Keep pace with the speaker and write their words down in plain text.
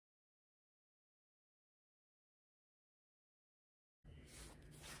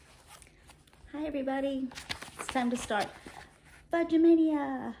Hi everybody, it's time to start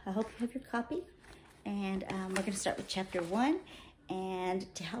FUDGE-A-MANIA. I hope you have your copy, and we're going to start with chapter 1,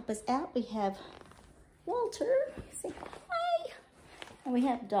 and to help us out we have Walter. Say hi. And we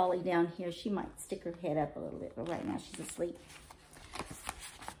have Dolly down here. She might stick her head up a little bit, but right now she's asleep.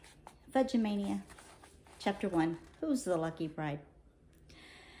 FUDGE-A-MANIA, chapter 1, Who's the Lucky Bride?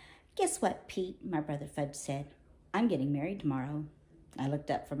 Guess what, Pete, my brother Fudge said. I'm getting married tomorrow. I looked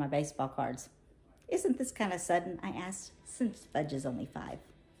up for my baseball cards. Isn't this kind of sudden, I asked, since Fudge is only 5.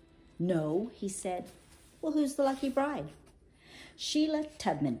 No, he said. Well, who's the lucky bride? Sheila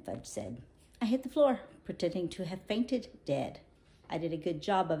Tubman, Fudge said. I hit the floor, pretending to have fainted dead. I did a good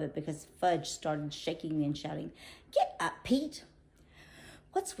job of it because Fudge started shaking me and shouting, Get up, Pete.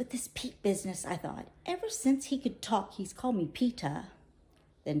 What's with this Pete business, I thought. Ever since he could talk, he's called me Peta.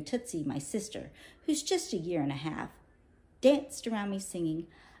 Then Tootsie, my sister, who's just a year and a half, danced around me singing,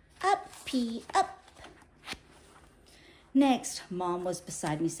 Up, Pete, up. Next, Mom was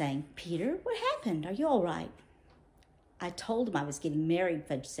beside me saying, Peter, what happened? Are you all right? I told him I was getting married,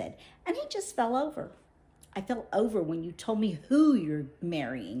 Fudge said, and he just fell over. I fell over when you told me who you're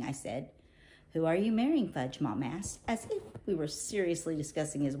marrying, I said. Who are you marrying, Fudge? Mom asked, as if we were seriously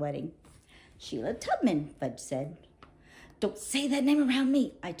discussing his wedding. Sheila Tubman, Fudge said. Don't say that name around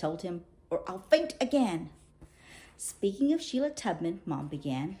me, I told him, or I'll faint again. Speaking of Sheila Tubman, Mom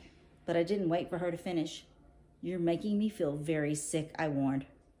began, but I didn't wait for her to finish. You're making me feel very sick, I warned.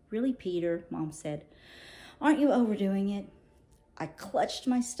 Really, Peter, Mom said. Aren't you overdoing it? I clutched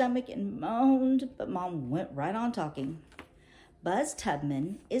my stomach and moaned, but Mom went right on talking. Buzz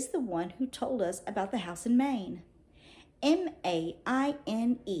Tubman is the one who told us about the house in Maine.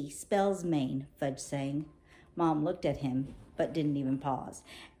 M-A-I-N-E spells Maine, Fudge sang. Mom looked at him, but didn't even pause.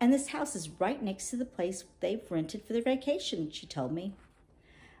 And this house is right next to the place they've rented for their vacation, she told me.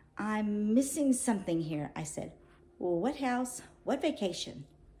 I'm missing something here, I said. Well, what house? What vacation?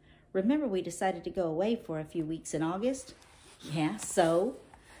 Remember we decided to go away for a few weeks in August? Yeah, so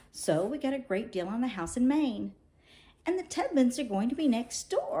we got a great deal on the house in Maine. And the Tubmans are going to be next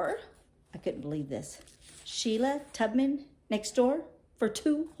door. I couldn't believe this. Sheila Tubman next door for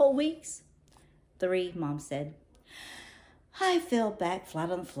 2 whole weeks? 3, Mom said. I fell back flat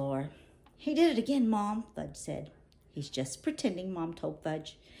on the floor. He did it again, Mom, Fudge said. He's just pretending, Mom told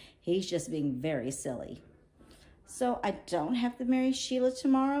Fudge. He's just being very silly. So I don't have to marry Sheila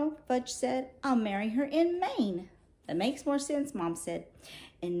tomorrow, Fudge said. I'll marry her in Maine. That makes more sense, Mom said.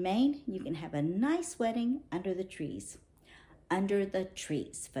 In Maine, you can have a nice wedding under the trees. Under the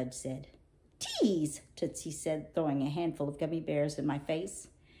trees, Fudge said. Tease, Tootsie said, throwing a handful of gummy bears in my face.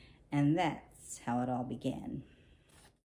 And that's how it all began.